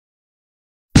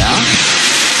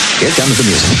Here comes the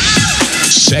music.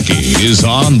 Secchi is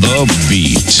on the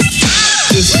beat.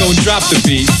 Disco drop the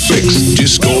beat. Fix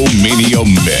Discomania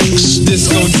mix.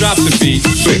 Disco drop the beat.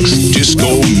 Fix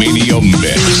Discomania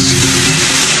mix.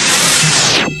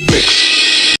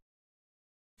 Fix.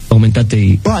 Aumentate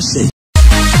y Bosse.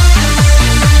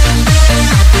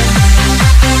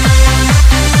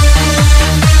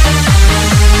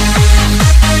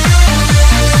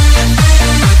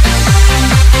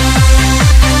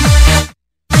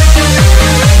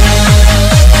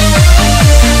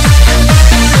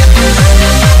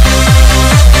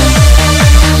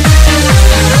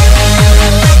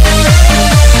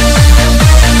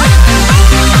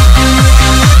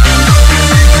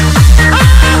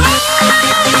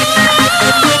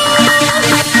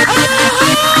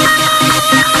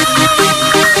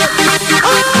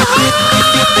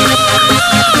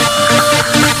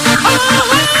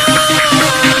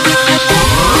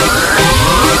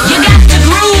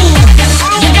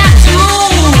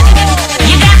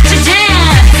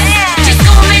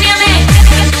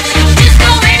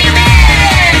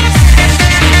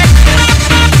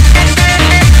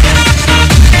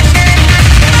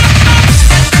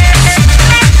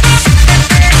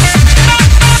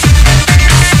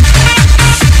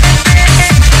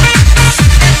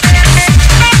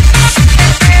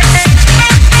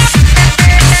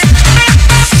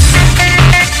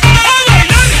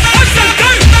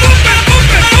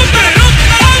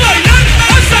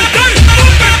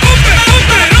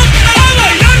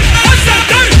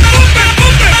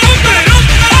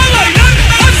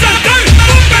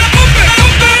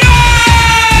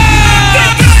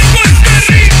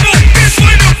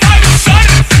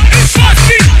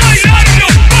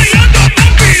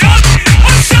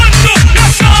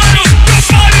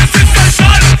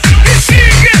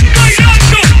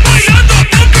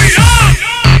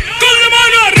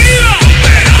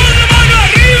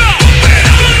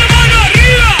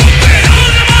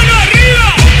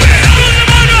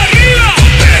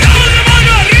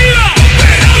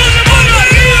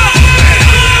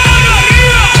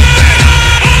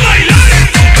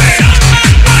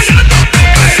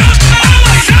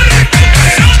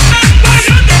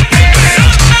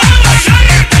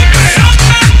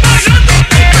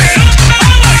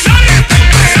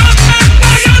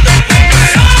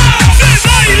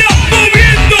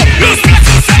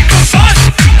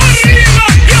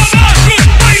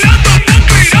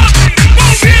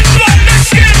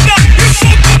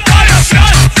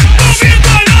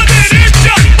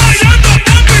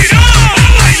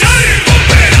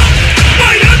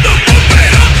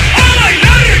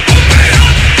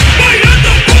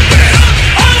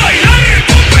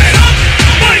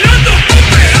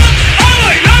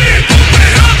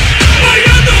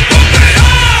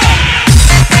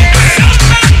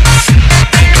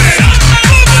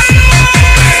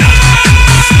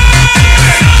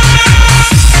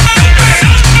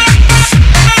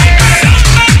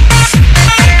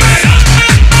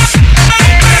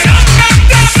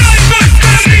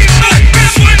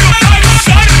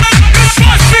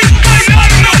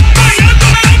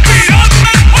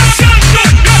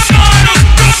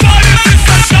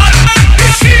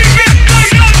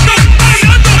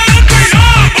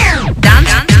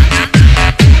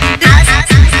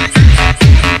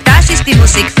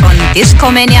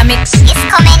 Discomaniamix.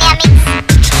 Discomaniamix.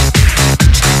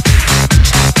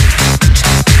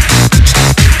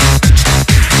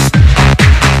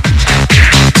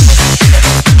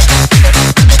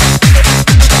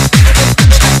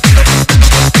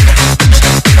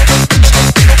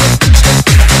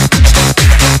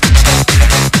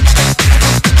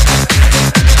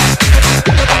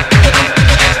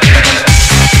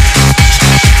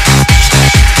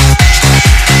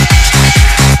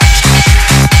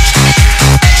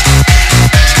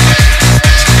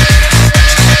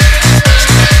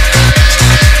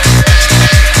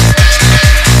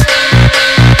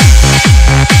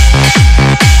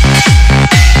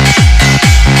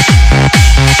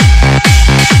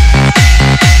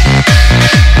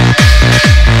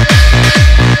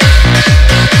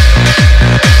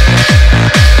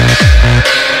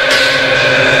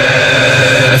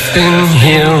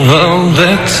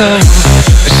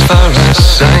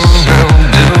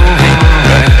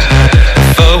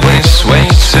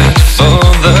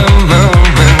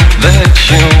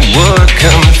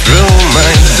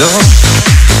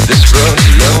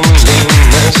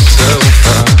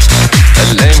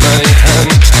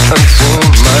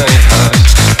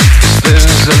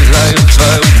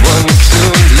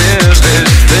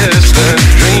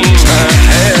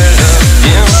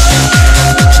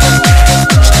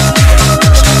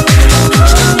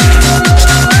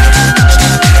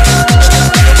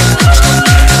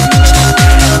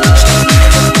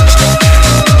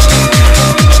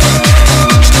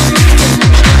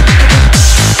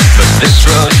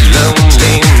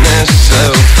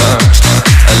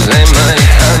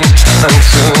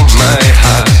 into my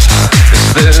heart.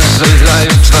 Is this a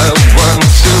life I want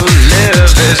to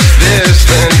live? Is this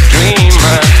the dream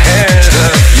I had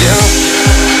of you?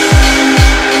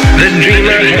 The dream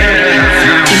I had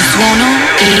of you.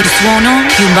 Il suono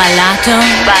più ballato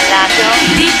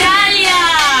d'Italia.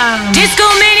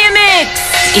 Discomaniamix.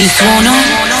 Il suono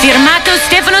firmato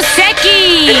Stefano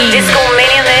Secchi.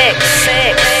 Discomaniamix.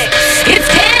 It's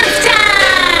dance time.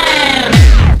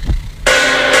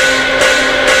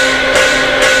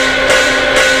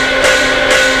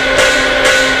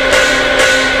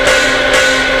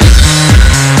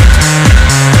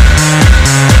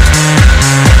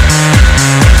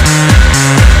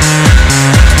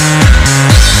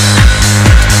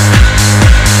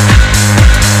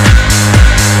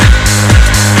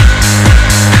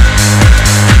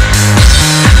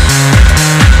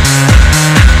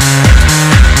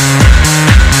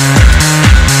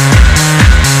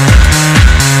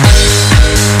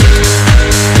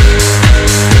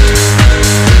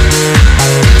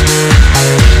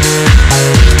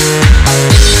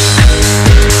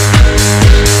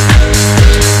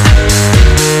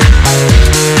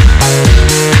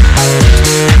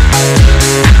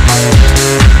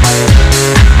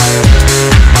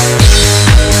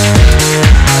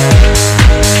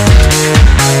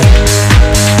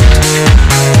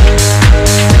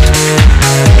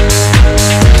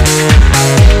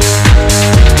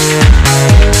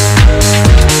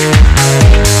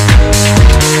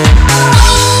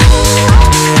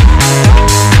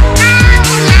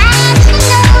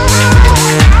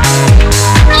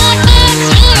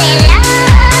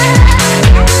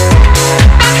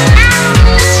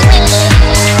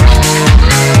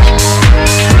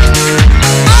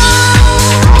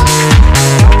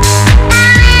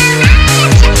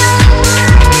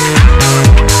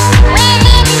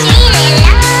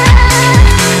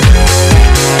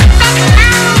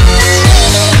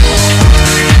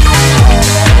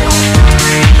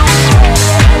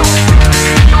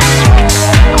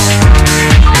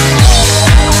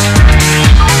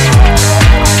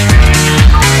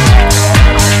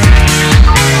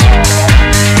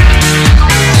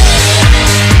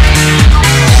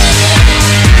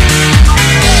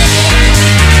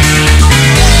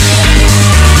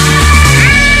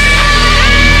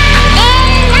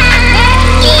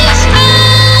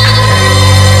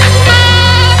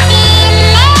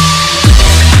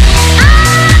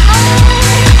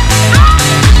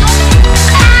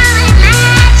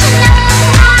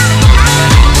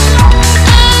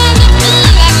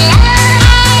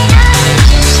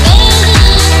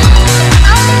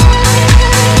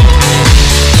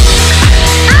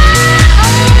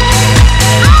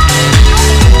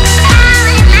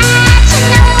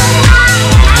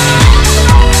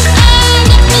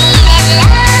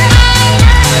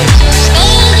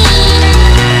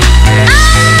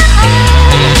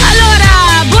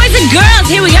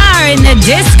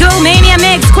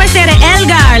 Discomaniamix, questa era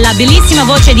ELGAR, la bellissima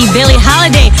voce di Billie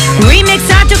Holiday,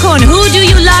 remixato con Who Do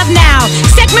You Love Now?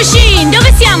 Sec Machine,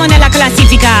 dove siamo nella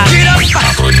classifica?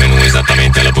 Apro il menu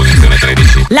esattamente alla posizione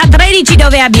 13. La 13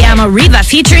 dove abbiamo Riva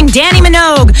featuring Danny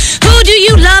Minogue, Who Do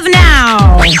You Love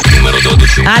Now? Numero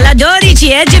 12. Alla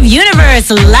 12 Edge of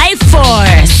Universe,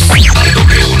 Lifeforce. Aldo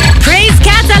che 1. Praise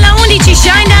Cats alla 11,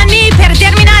 Shine On Me per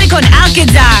terminare con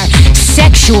ALCAZAR,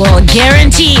 Sexual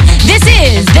Guarantee. This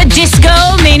is the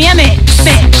Discomaniamix.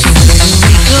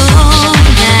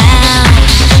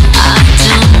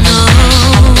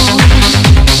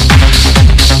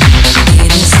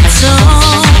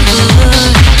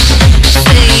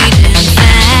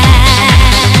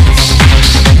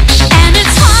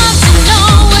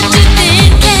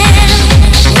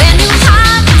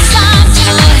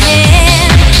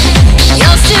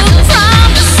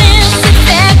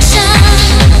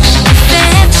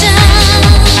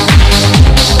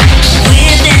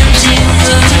 With empty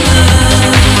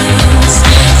words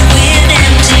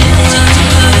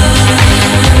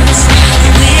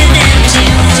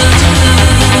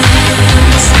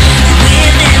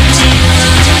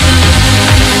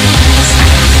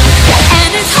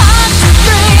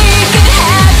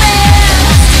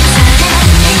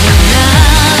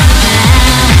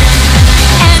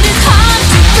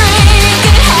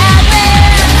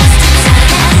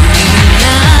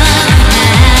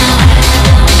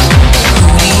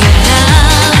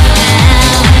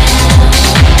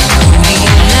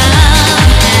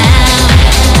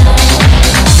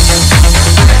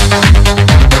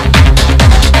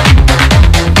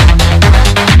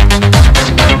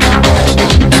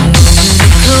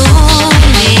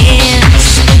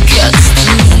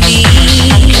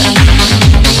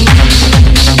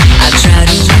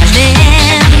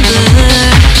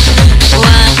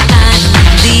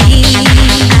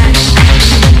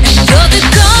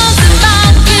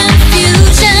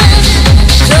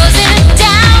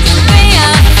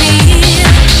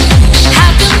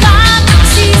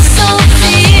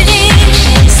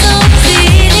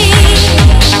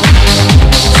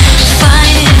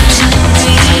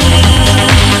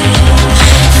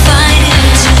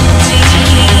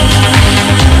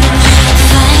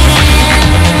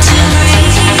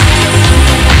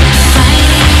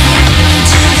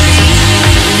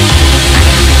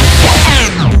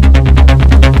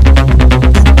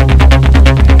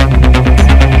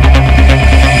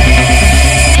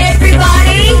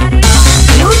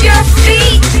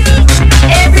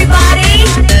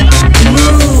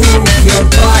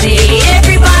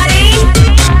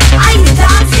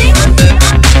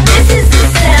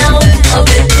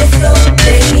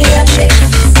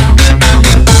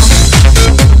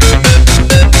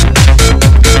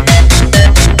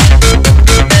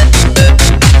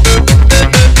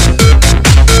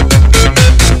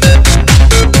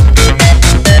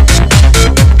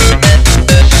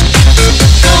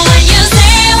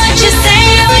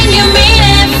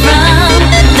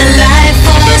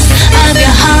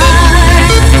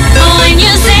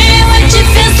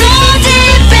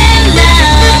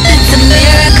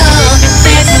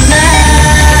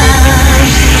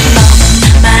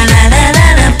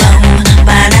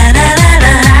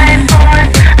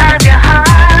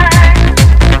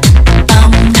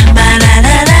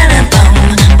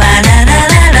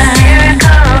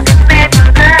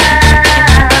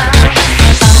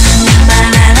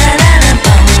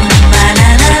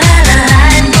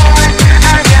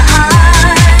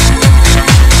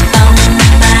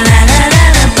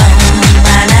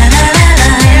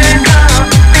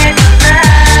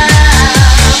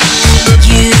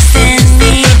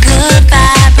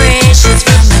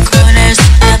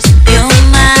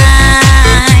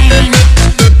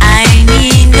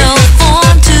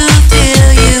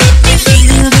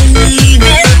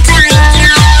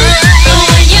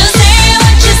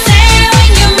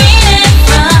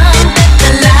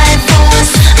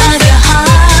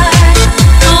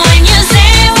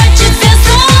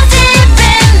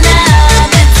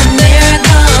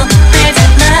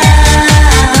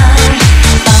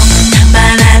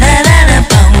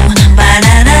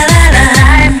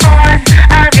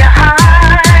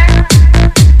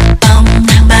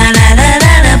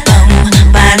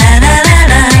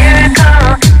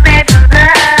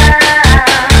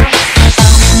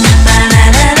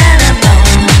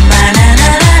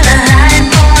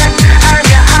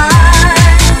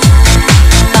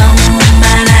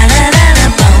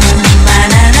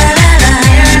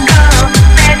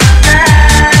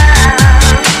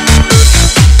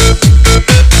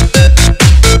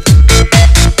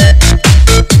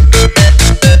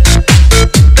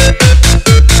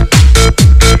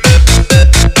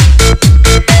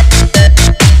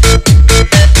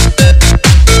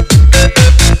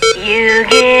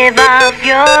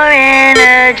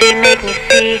you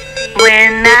see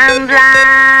when I'm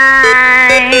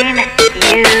blind.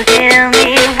 You kill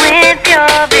me with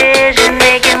your vision,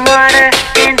 making water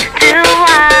into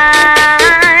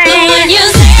wine. When you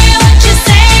say what you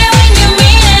say, when you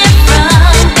mean it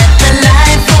from the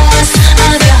life force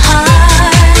of your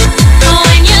heart.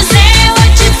 When you say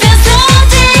what you feel so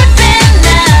deep in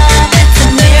love, it's a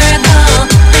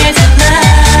miracle, there's a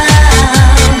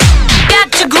love. Got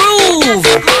to groove,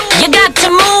 you got to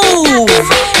move,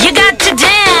 you got to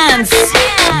dance.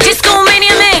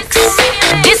 Discomania mix,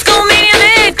 Discomania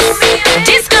mix,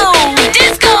 Discomania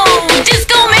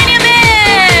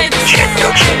mix.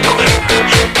 105.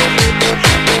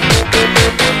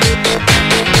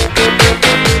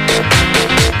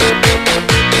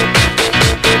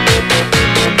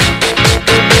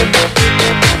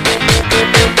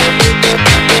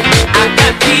 I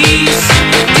got peace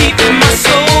deep in my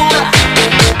soul.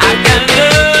 I got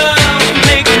love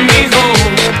making me whole.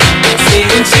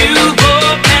 Saying to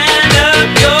open up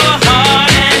your heart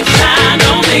and shine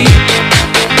on me.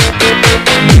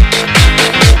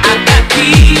 I got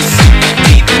peace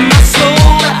deep in my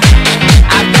soul.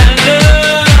 I got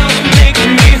love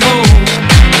making me whole.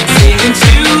 Saying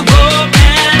to open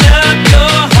up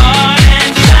your heart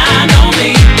and shine on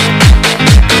me.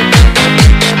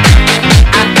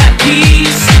 I got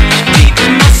peace deep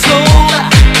in my soul.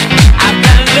 I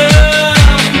got love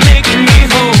making me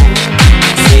whole.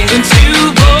 Saying to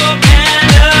open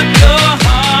up your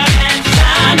heart and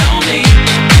shine on me.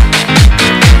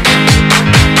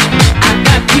 I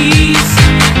got peace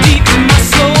deep in my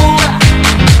soul.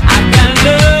 I got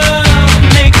love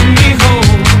making me whole.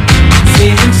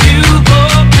 Saying to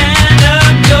open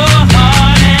up your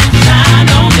heart and shine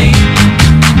on me.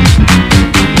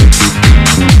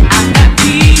 I got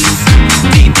peace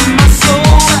deep in my soul.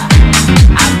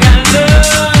 I got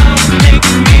love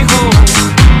making me whole.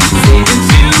 Saying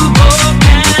to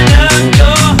open up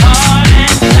your heart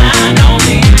and shine on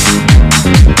me. I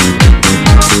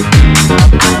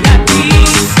got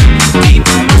peace deep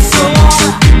in my soul.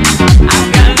 I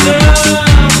got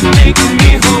love making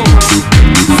me whole.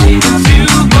 Saying to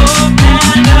open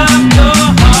up your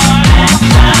heart and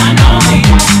shine on me.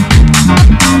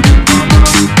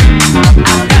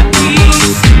 I got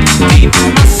peace deep in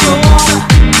my soul.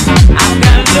 I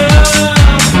got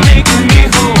love making me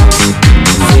whole.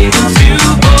 Saying to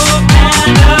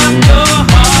open up your heart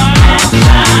and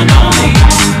shine on me.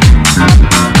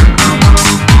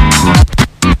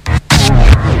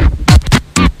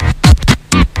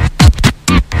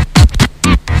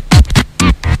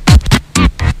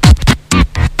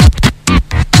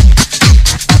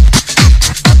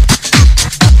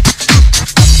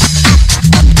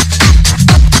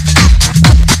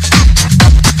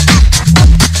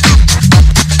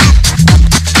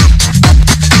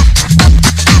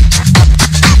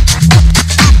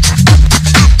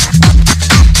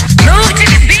 Move to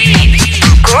the beat,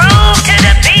 groove to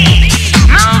the beat,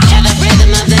 move to the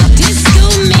rhythm of the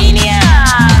Discomania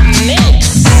mix.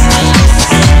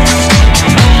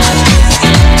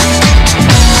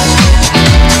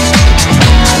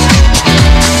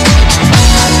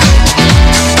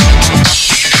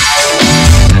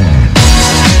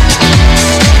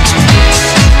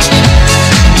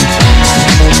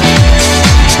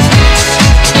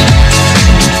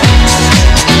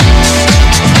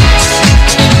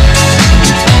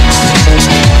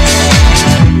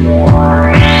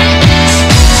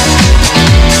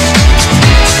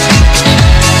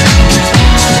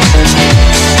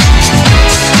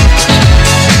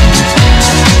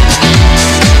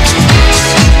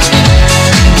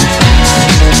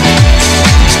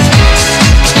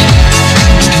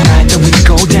 Tonight that we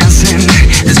go dancing,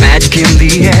 there's magic in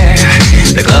the air.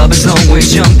 The club is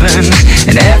always jumping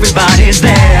and everybody's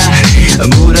there. A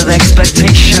mood of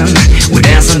expectation, we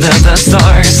dance under the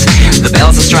stars. The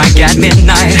bells will strike at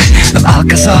midnight of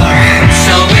ALCAZAR.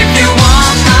 So if you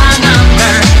want my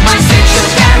number, my sexual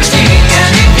guarantee.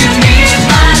 And if you need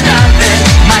my loving,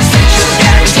 my sexual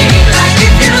guarantee. Like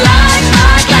if you like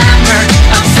my glamour,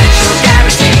 I'm sexual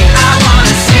guarantee. I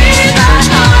wanna see that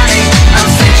honey, I'm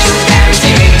sexual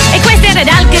guarantee. E questo era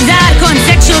ALCAZAR con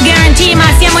Sexual Guarantee, ma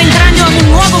stiamo entrando in un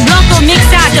nuovo blocco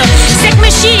mixato. Sec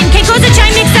Machine, che cosa ci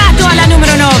hai mixato alla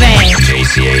numero 9?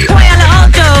 J.C.A. Poi alla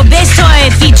 8 BASSTOY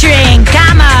featuring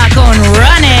Kama con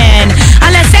Runnin.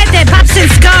 Alla 7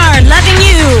 PAPS'N'SKAR, Loving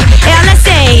You. E alla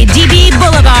 6 DB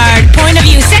Boulevard, Point of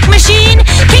View. Sec Machine,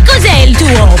 che cos'è il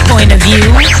tuo point of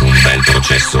view? Un bel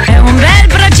processo. È un bel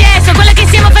processo, quello che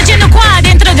stiamo facendo qua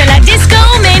dentro della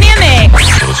Discomania mix.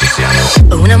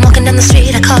 When I'm walking down the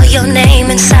street, I call your name.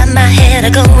 Inside my head, I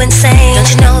go insane. Don't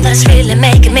you know that it's really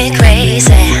making me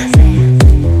crazy?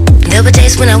 There were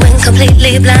days when I went completely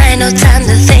completely blind, no time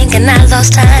to think and I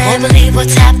lost time. Won't believe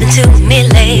what's happened to me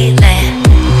lately.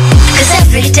 Cause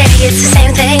every day it's the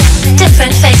same thing,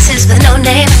 different faces with no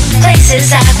name,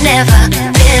 places I've never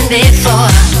been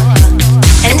before.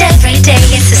 And every day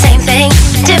it's the same thing,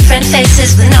 different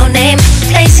faces with no name,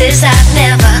 places I've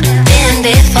never been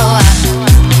before.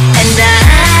 And I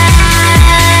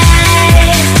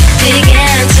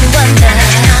began to wonder,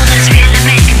 you know that's really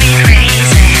making me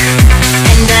crazy.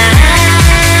 And I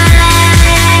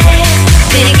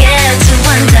began to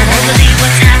wonder, won't believe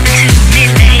what's happened to me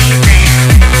lately.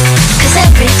 Cause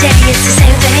every day it's the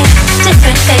same thing,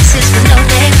 different faces with no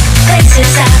name, places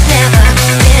I've never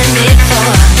been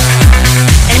before.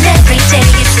 And every day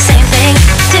it's the same thing,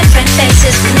 different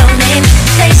faces with no name,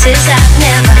 places I've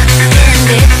never been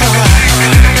before.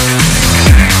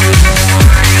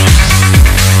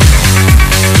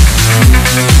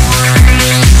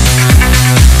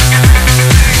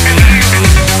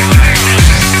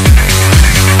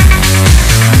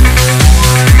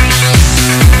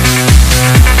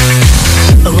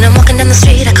 When I'm walking down the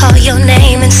street, I call your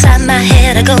name. Inside my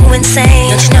head, I go insane.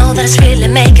 Don't you know that it's really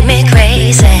making me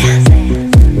crazy?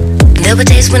 There were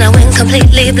days when I went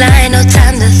completely blind, no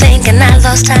time to think and I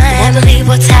lost time. Won't believe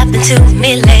what's happened to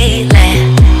me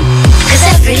lately. Cause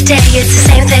every day it's the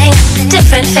same thing,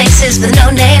 different faces with no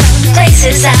name,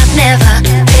 places I've never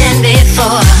been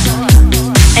before.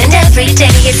 And every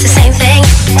day it's the same thing,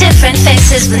 different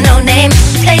faces with no name,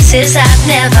 places I've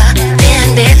never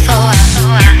been before.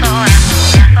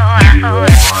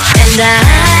 And I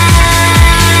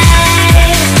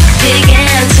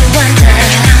began to wonder,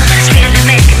 you know that's really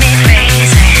making me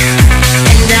crazy.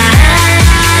 And I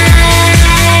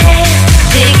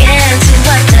began to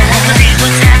wonder, won't believe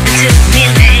what's happened to me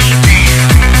lately.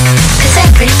 Cause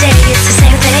every day it's the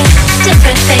same thing,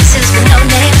 different faces with no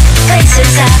name, places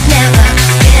I've never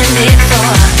been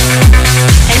before.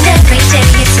 And every day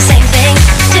it's the same thing,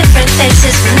 different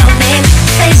faces with no name,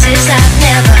 places I've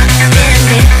never been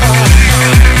before.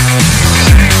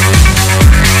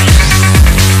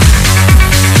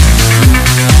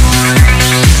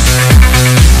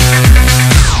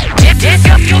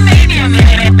 Discomania,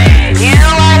 you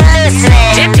are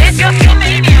listening.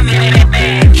 Discomania,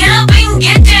 get up and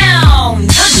get down.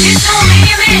 The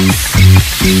Discomania mix.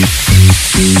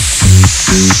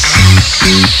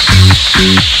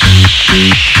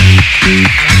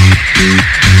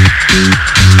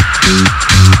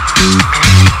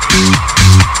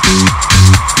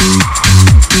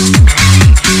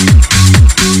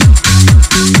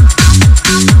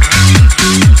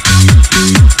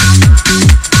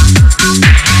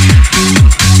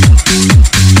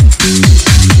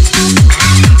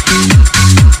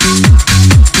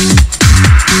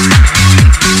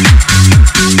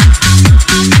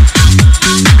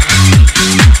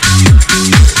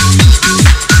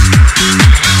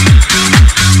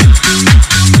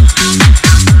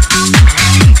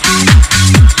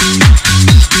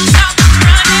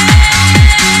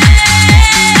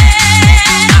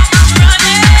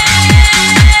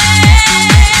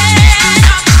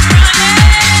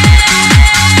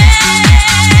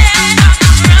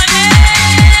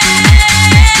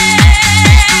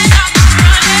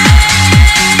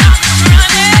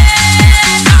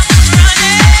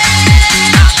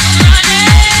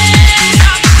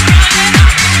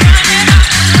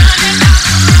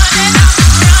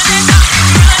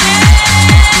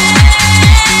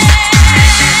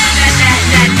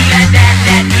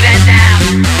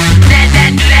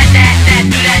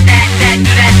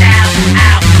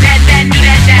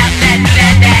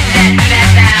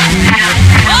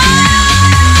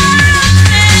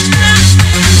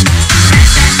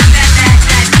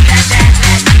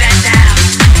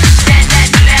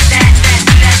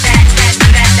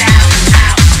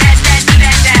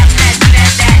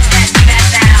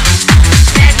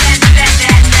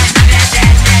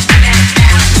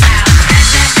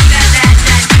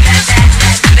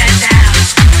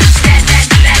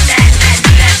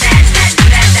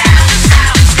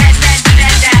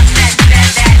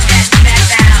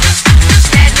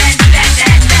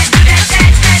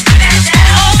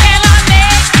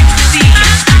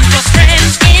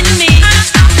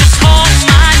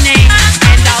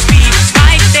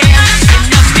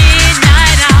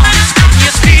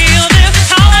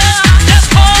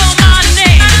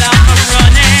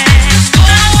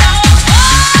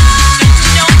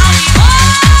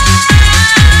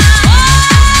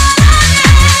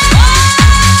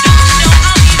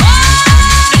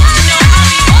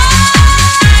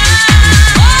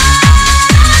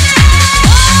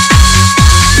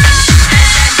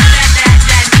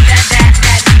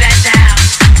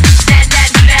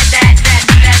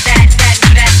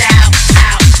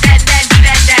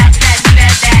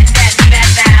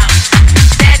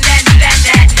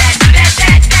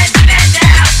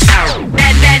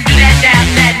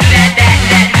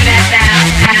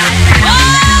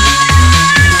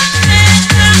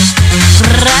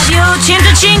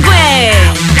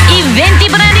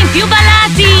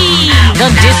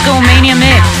 Discomania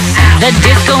Mix. The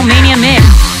Discomania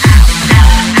Mix.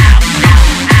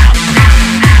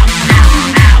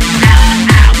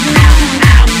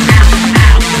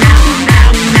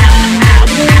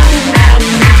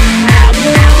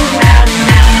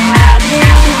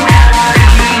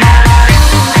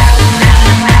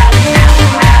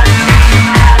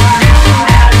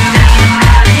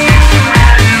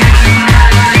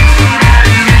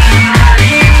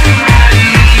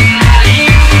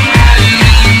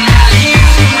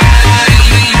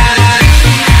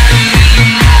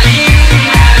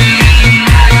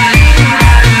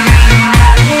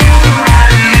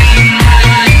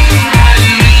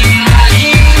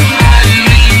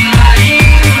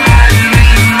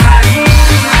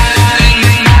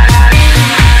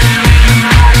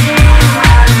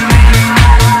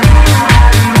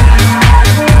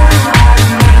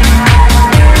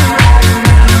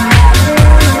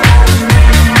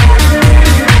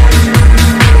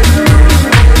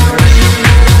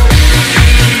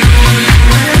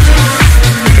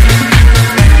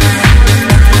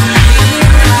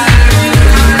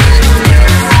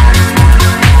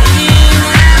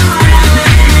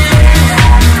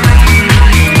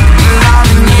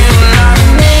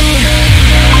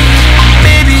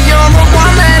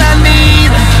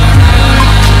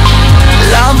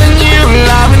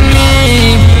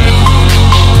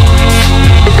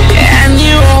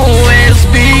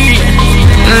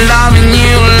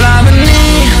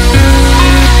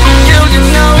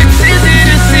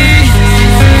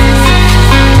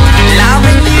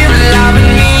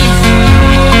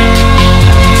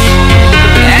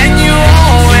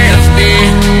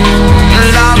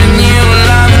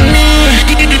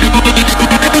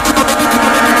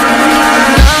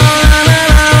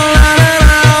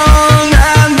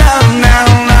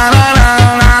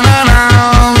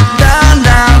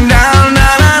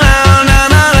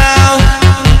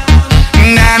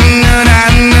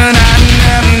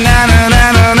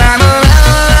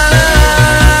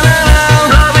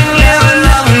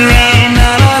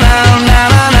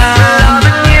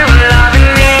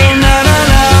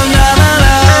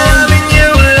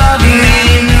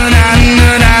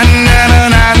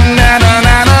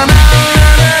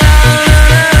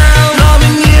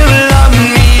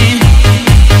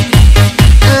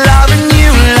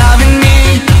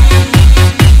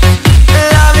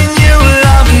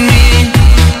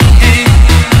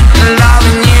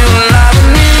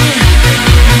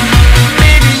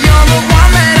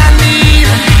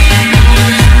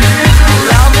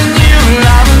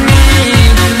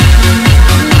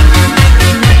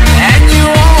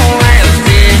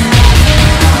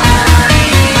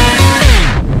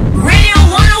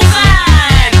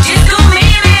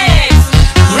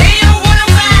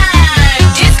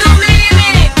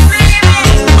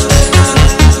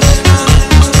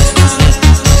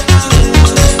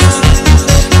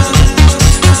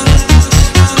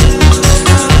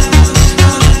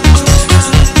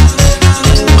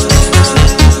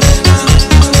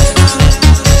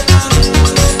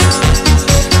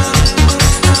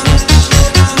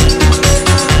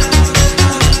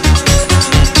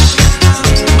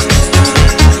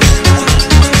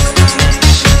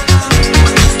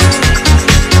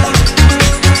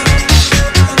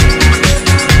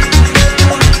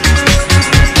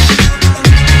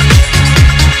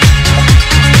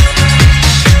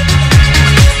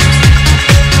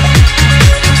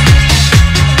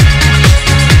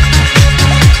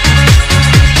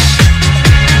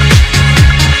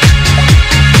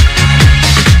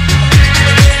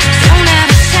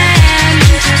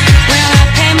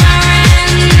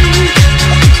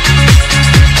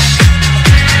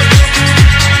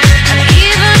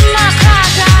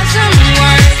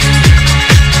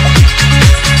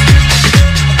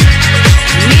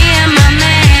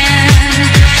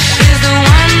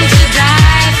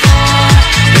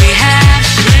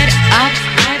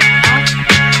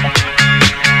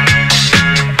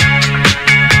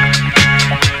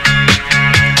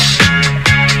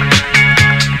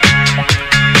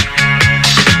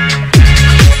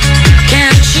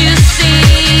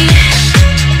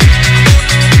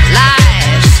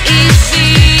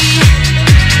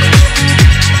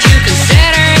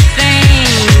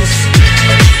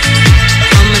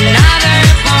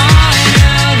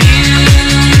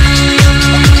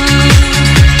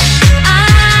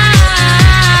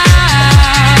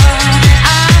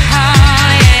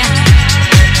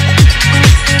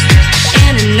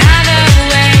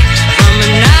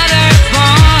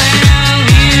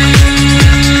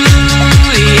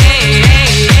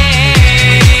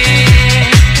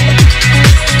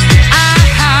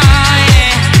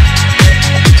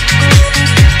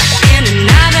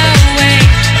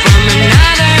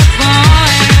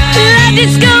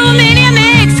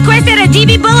 Discomaniamix. Questa era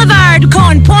DB Boulevard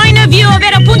con Point of View,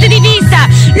 ovvero punti di vista.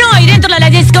 Noi dentro la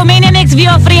Discomaniamix vi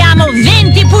offriamo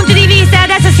 20 punti di vista.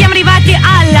 Adesso siamo arrivati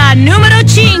alla numero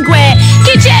 5.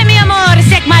 Chi c'è, mio amore?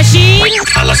 Sec Machine?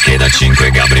 Alla scheda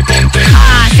 5 Gabry Ponte.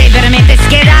 Ah, sei veramente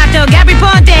schedato. Gabry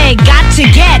Ponte, Got to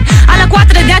Get. Alla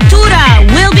 4 Datura,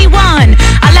 Will Be One.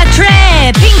 Alla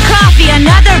 3 Pink Coffee,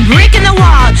 Another Brick in the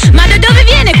Wall. Ma da dove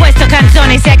viene questa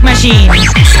canzone, Sec Machine?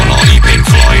 Sono i Pink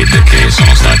Floyd che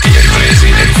sono stati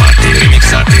ripresi, rifatti,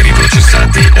 remixati,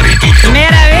 riprocessati, ritutto.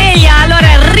 Meraviglia,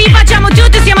 allora rifacciamo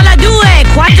tutto, siamo alla 2,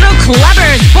 4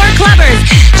 clubbers, 4 clubbers,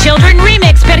 Children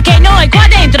Remix, perché noi qua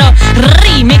dentro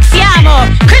remixiamo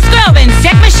Chris Groban,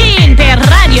 Sec Machine per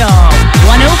Radio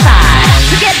 105.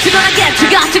 To get, you're gonna get, you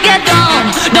got to get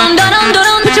down. Dum dum dum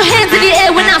dum. Put your hands in the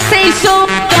air when I say so.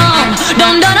 Dum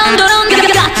dum dum dum dum. You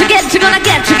got to get, you're gonna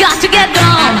get, you got to get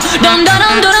down. Dum dum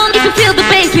dum dum. If you feel the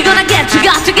bass, you're gonna get, you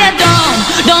got to get down.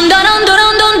 Dum dum dum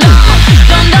dum dum dum.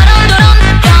 Dum dum dum dum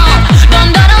dum. Dum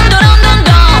dum dum dum dum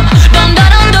dum. Dum dum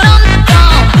dum dum dum.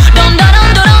 Dum dum dum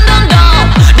dum dum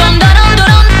dum. Dum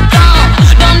dum dum dum dum.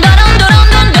 Dum dum dum dum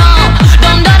dum dum.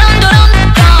 Dum dum dum dum dum.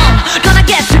 Gonna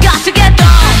get, you got to get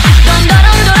down. Dum dum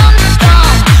dum dum dum.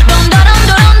 Dum dum dum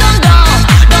dum dum dum.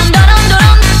 Dum dum dum dum dum.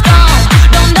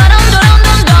 Dum dum dum dum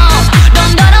dum dum. Dum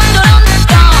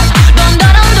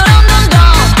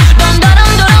dum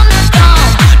dum dum dum.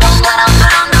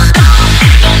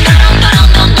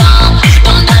 Dum dum dum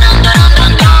dum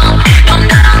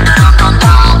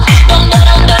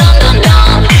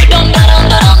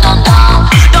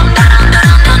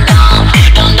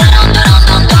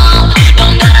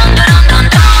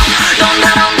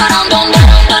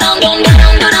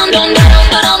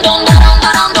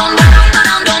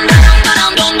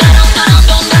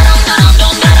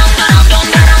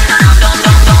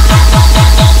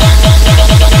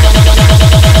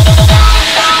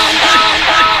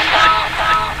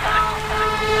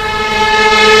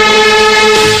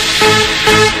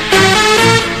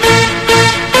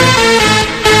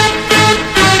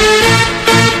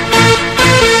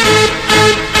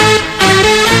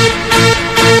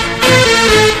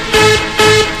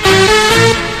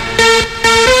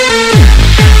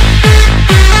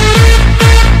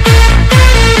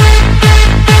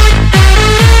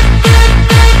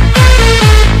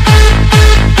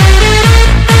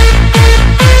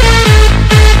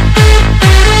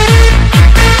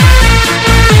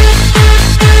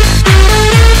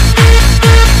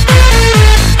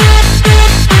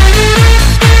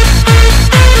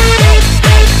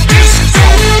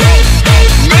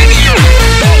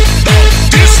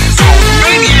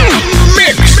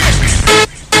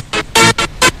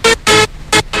Dum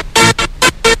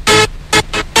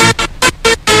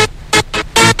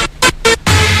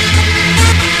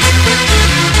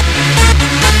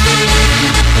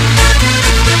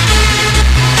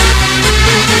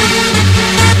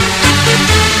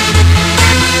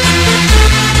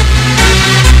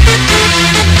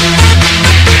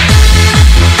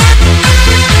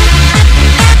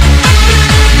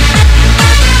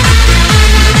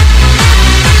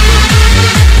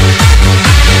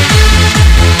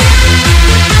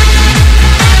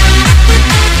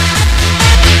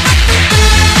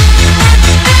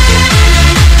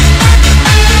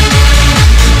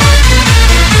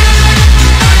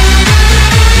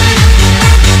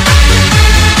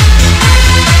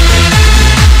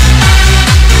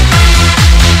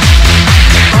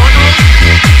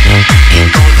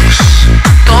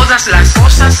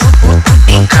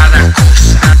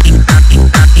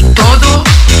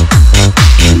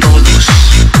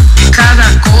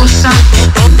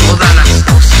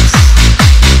dum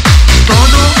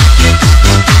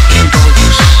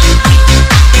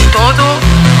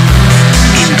dum dum.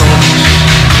 Dum dum dum dum dum.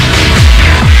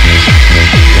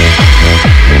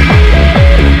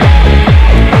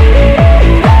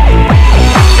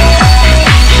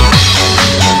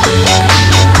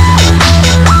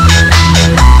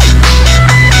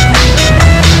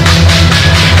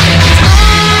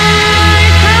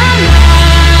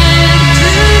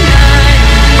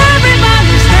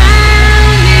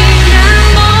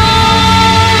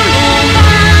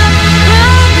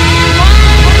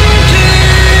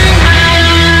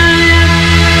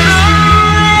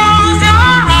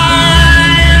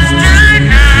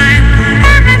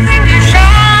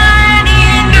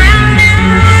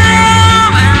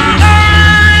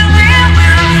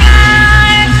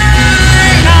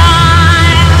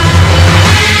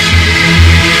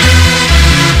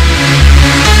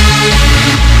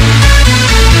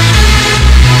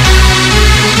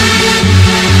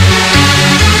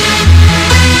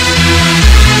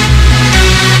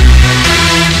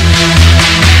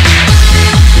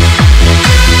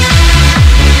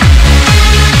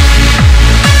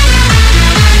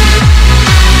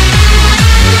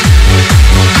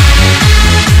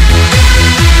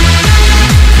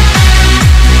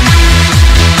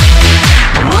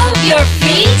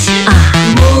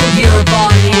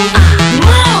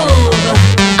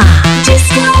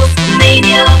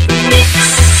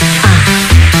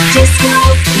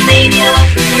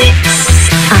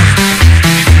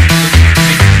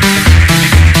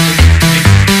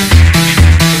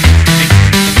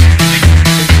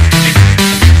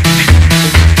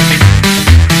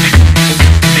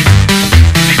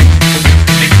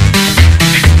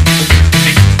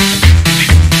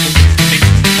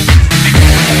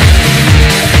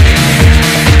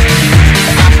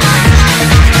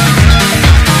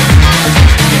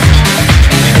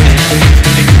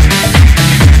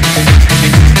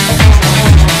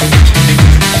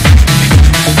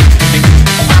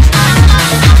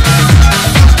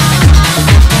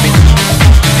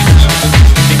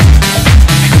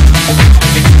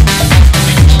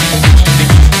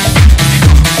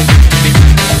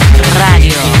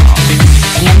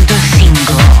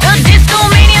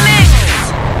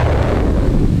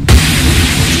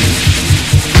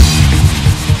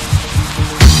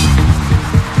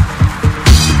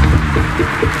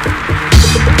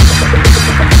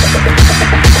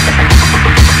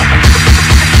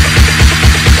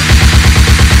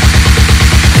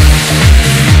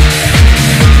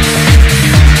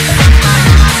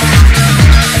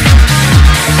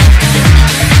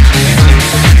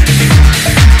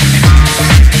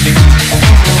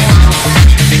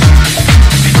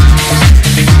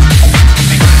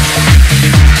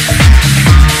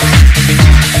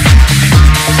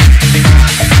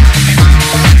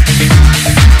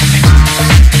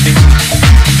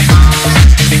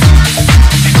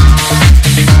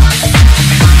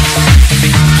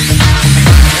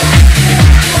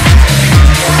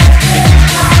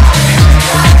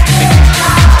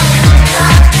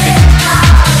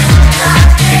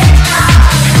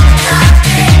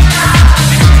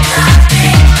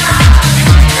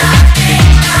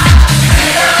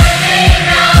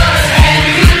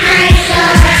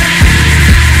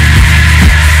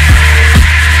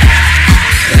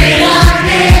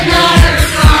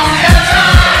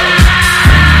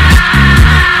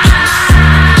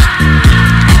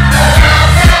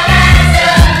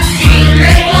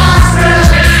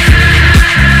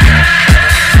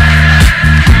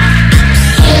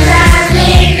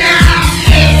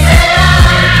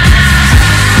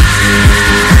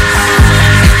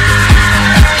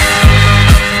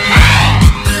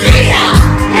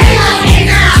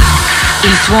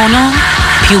 suono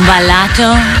più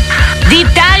ballato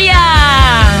d'Italia.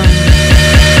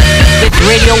 With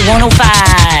Radio 105.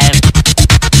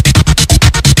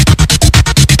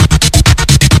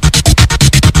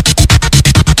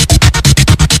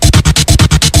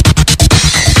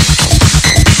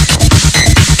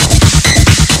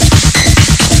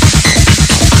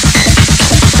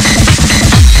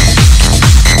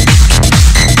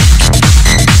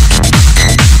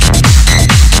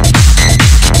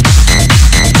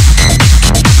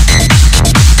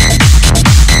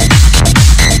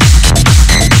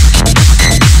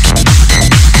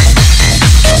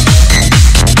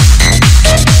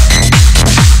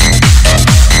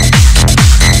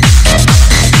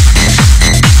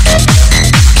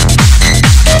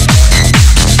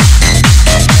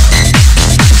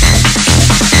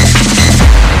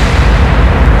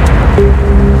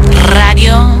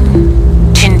 Radio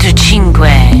 105,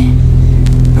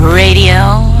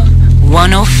 Radio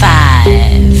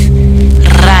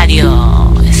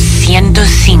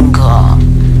 105,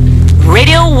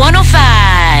 Radio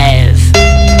 105.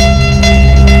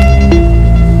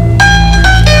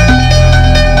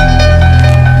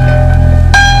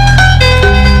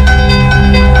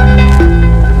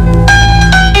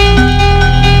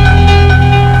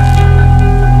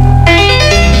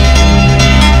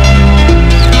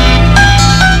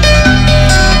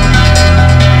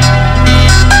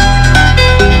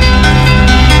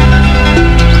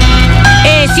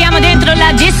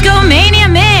 Discomania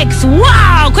Mix.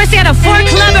 Wow, questi erano Four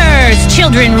Clubbers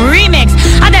Children Remix.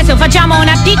 Adesso facciamo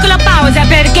una piccola pausa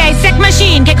perché Sec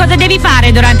Machine, che cosa devi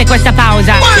fare durante questa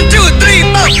pausa? 1, 2, 3,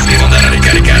 devo andare a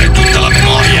ricaricare tutta la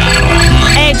memoria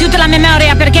RAM. Tutta la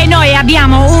memoria, perché noi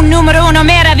abbiamo un numero uno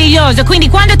meraviglioso. Quindi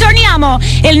quando torniamo,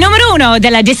 il numero uno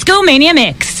della Discomania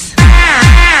Mix.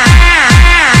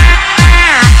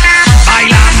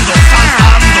 Bailando,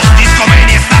 saltando,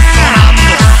 Discomania sta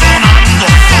sonando, sonando,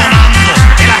 sonando,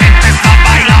 e la gente sta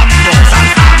bailando,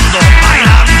 saltando,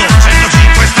 bailando,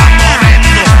 105 sta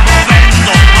muovendo,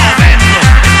 muovendo, muovendo,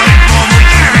 questo ritmo muy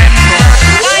tremendo.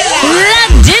 La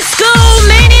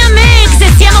Discomania Mix,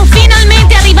 e siamo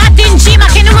finalmente arrivati in cima.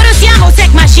 Che numero siamo,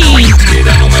 Sec Machine?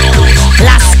 Scheda numero 1.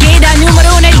 La scheda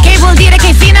numero uno, il che vuol dire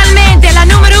che finalmente la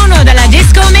numero uno della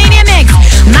Discomania Mix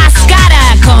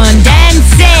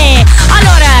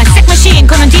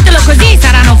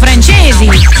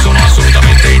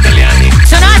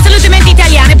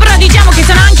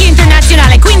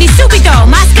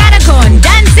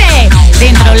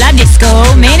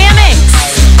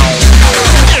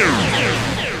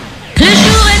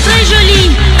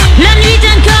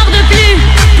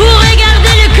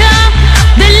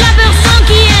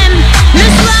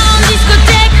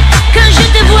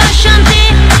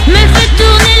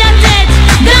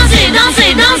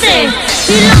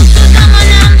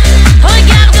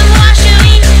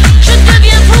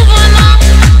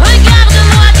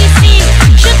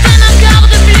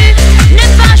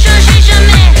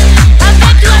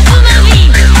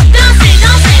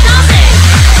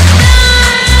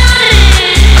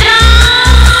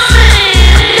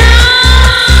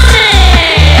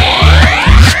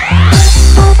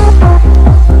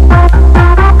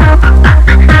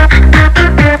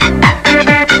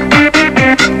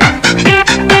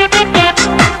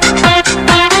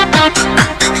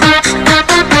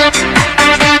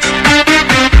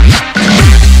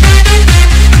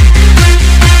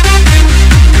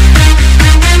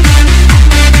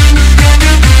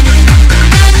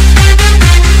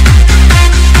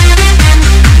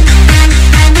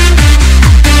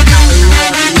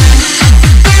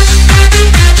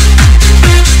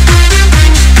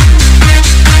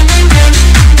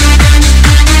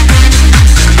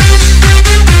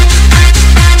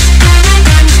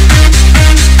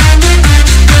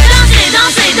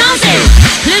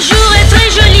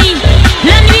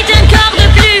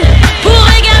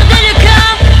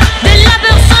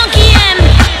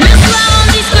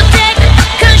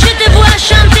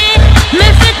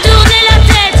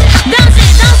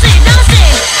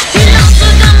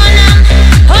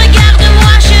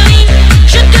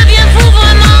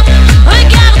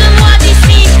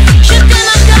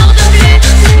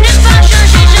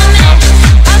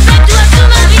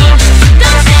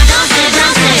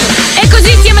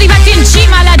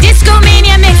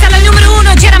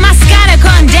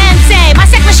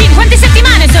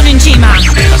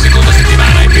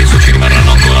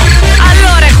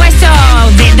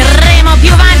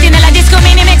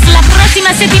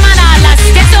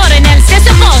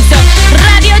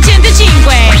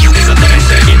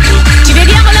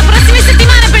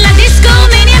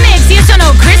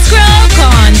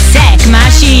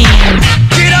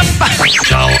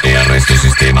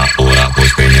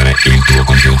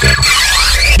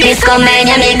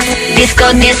Discomaniamix,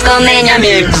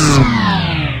 Discomaniamix.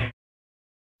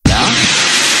 Now,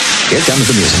 here comes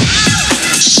the music.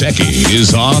 Secchi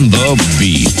is on the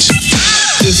beat.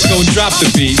 Disco drop the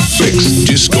beat. Fix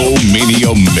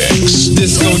Discomania mix.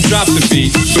 Disco drop the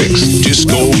beat. Fix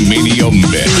Discomania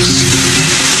mix.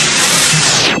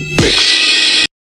 Fix